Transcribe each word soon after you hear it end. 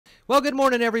Well, good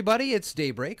morning, everybody. It's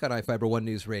Daybreak on iFiber One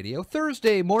News Radio.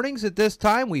 Thursday mornings at this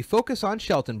time, we focus on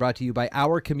Shelton, brought to you by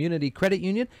our Community Credit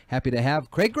Union. Happy to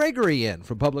have Gregory in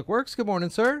from Public Works. Good morning,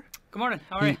 sir. Good morning.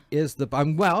 How are you? He's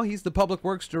the Public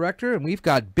Works Director, and we've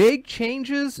got big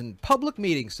changes and public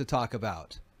meetings to talk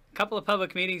about. A couple of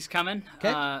public meetings coming.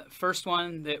 Okay. First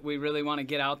one that we really want to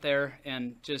get out there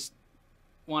and just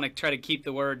want to try to keep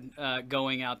the word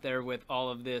going out there with all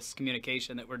of this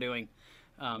communication that we're doing.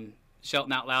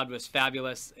 Shelton Out Loud was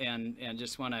fabulous, and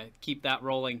just want to keep that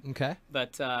rolling. Okay.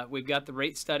 But we've got the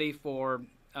rate study for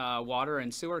water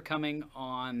and sewer coming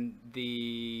on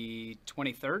the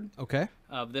 23rd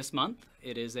of this month.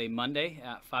 It is a Monday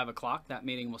at 5 o'clock. That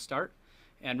meeting will start.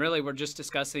 And really, we're just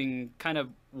discussing kind of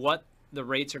what the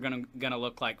rates are going to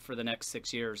look like for the next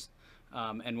 6 years,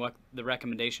 and what the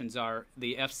recommendations are.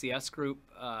 The FCS group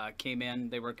came in.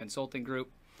 They were a consulting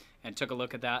group and took a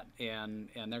look at that, and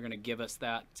they're going to give us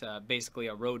that basically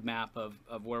a roadmap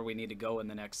of where we need to go in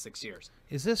the next 6 years.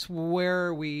 Is this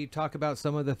where we talk about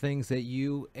some of the things that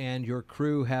you and your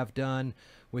crew have done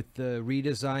with the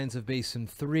redesigns of Basin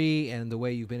 3 and the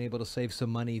way you've been able to save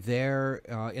some money there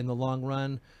in the long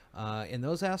run in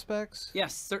those aspects?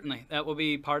 Yes, certainly. That will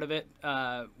be part of it.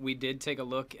 We did take a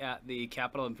look at the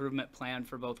capital improvement plan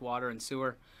for both water and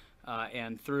sewer,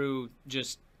 and through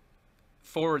just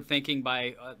forward thinking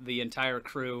by the entire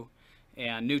crew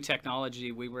and new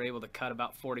technology, we were able to cut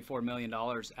about $44 million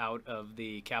out of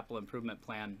the capital improvement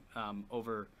plan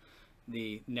over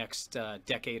the next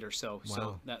decade or so. Wow.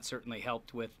 So that certainly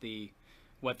helped with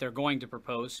what they're going to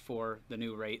propose for the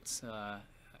new rates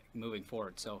moving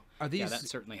forward. So are these that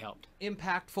certainly helped.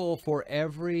 Impactful for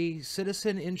every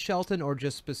citizen in Shelton or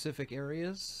just specific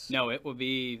areas? No, it will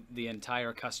be the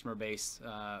entire customer base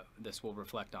this will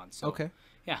reflect on. So okay.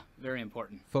 Yeah, very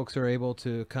important. Folks are able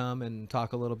to come and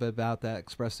talk a little bit about that,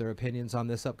 express their opinions on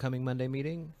this upcoming Monday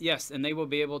meeting? Yes, and they will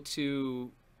be able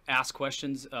to ask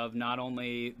questions of not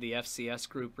only the FCS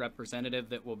group representative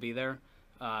that will be there,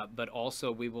 but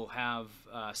also we will have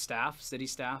staff, city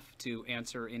staff, to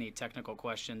answer any technical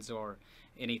questions or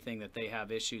anything that they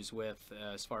have issues with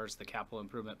as far as the capital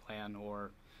improvement plan or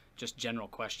just general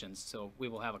questions. So we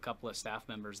will have a couple of staff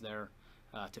members there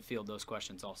to field those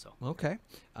questions also. Okay.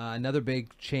 Another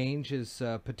big change is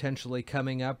potentially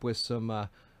coming up with some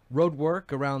road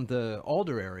work around the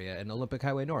Alder area and Olympic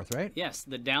Highway North, right? Yes,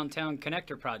 the Downtown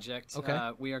Connector Project.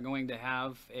 Okay. We are going to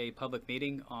have a public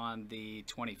meeting on the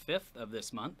 25th of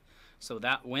this month. So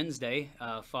that Wednesday,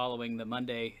 following the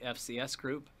Monday FCS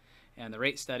group and the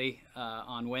rate study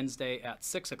on Wednesday at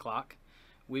 6 o'clock,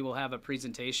 we will have a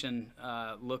presentation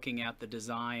looking at the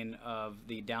design of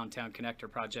the Downtown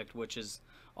Connector Project, which is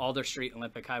Alder Street,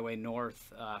 Olympic Highway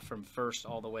North, from First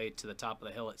all the way to the top of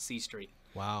the hill at C Street.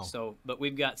 Wow. So, but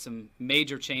we've got some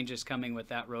major changes coming with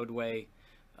that roadway,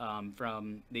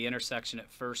 from the intersection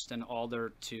at First and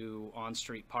Alder to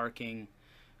on-street parking,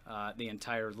 the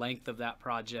entire length of that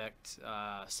project,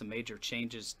 some major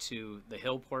changes to the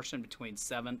hill portion between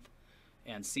 7th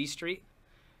and C Street,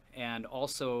 and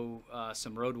also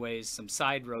some roadways, some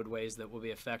side roadways that will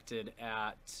be affected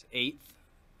at 8th,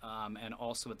 and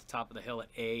also at the top of the hill at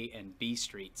A and B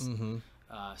Streets. Mm-hmm.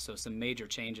 So some major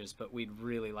changes, but we'd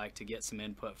really like to get some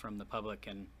input from the public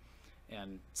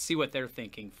and see what they're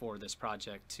thinking for this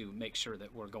project to make sure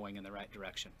that we're going in the right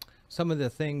direction. Some of the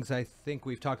things I think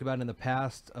we've talked about in the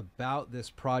past about this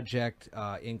project,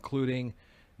 including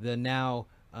the now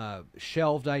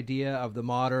shelved idea of the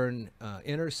modern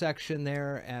intersection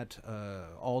there at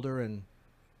Alder and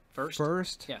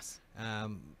First. Yes.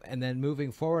 And then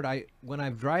moving forward, when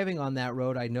I'm driving on that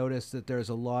road, I noticed that there's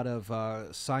a lot of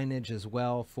signage as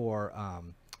well for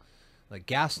like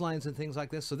gas lines and things like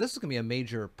this. So this is going to be a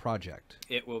major project.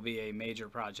 It will be a major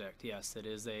project. Yes, it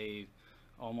is a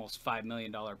almost $5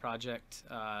 million project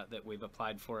that we've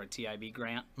applied for a TIB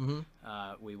grant.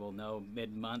 Mm-hmm. We will know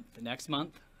mid-month next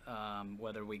month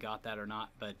whether we got that or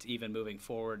not. But even moving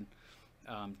forward,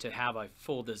 to have a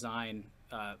full design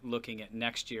looking at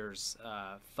next year's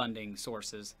funding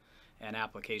sources and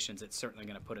applications, it's certainly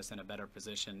going to put us in a better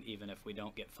position even if we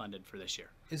don't get funded for this year.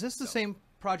 Is this the same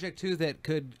project too that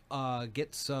could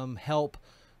get some help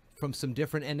from some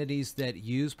different entities that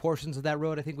use portions of that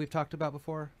road I think we've talked about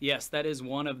before? Yes, that is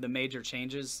one of the major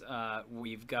changes.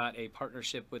 We've got a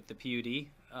partnership with the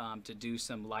PUD to do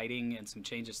some lighting and some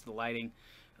changes to the lighting,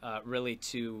 really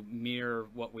to mirror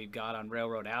what we've got on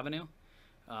Railroad Avenue.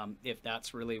 If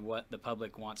that's really what the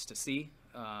public wants to see,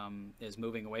 is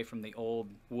moving away from the old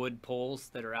wood poles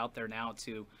that are out there now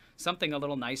to something a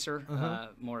little nicer,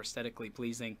 more aesthetically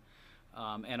pleasing.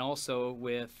 And also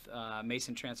with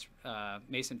Mason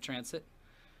Transit,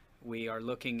 We are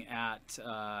looking at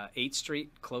 8th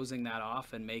Street, closing that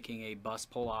off and making a bus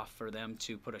pull-off for them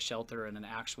to put a shelter and an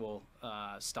actual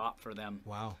stop for them.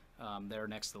 Wow. There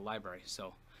next to the library.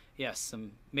 So, yes,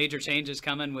 some major changes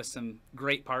coming with some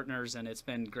great partners, and it's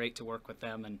been great to work with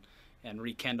them and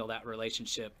rekindle that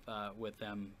relationship with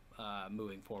them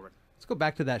moving forward. Let's go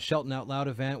back to that Shelton Out Loud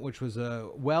event, which was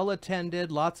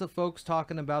well-attended, lots of folks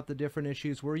talking about the different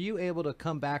issues. Were you able to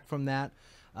come back from that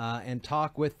and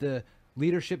talk with the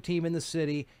leadership team in the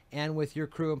city and with your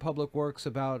crew in Public Works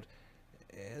about,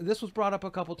 this was brought up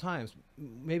a couple times,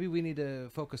 maybe we need to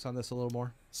focus on this a little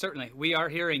more? Certainly. We are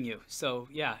hearing you. So,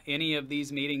 yeah, any of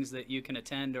these meetings that you can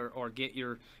attend or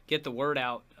get the word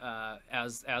out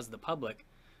as the public,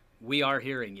 we are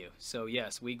hearing you. So,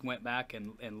 yes, we went back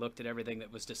and looked at everything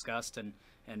that was discussed and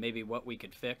maybe what we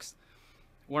could fix.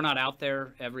 We're not out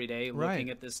there every day looking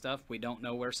at this stuff. We don't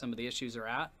know where some of the issues are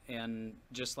at. And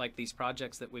just like these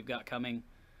projects that we've got coming,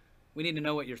 we need to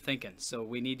know what you're thinking. So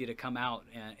we need you to come out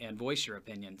and voice your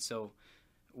opinion. So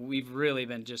we've really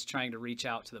been just trying to reach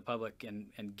out to the public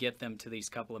and get them to these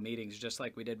couple of meetings, just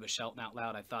like we did with Shelton Out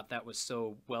Loud. I thought that was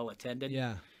so well attended.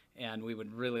 Yeah. And we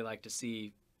would really like to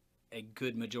see a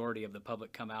good majority of the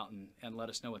public come out and let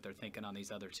us know what they're thinking on these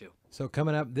other two. So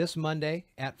coming up this Monday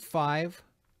at 5.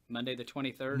 Monday the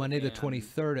 23rd. Monday the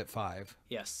 23rd at 5.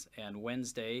 Yes, and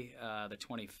Wednesday the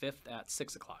 25th at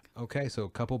 6 o'clock. Okay, so a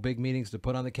couple big meetings to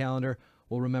put on the calendar.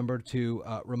 We'll remember to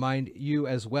remind you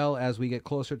as well as we get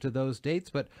closer to those dates.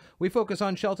 But we focus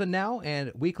on Shelton now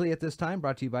and weekly at this time,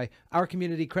 brought to you by our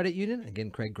Community Credit Union. Again,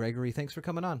 Gregory, thanks for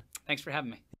coming on. Thanks for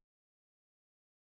having me.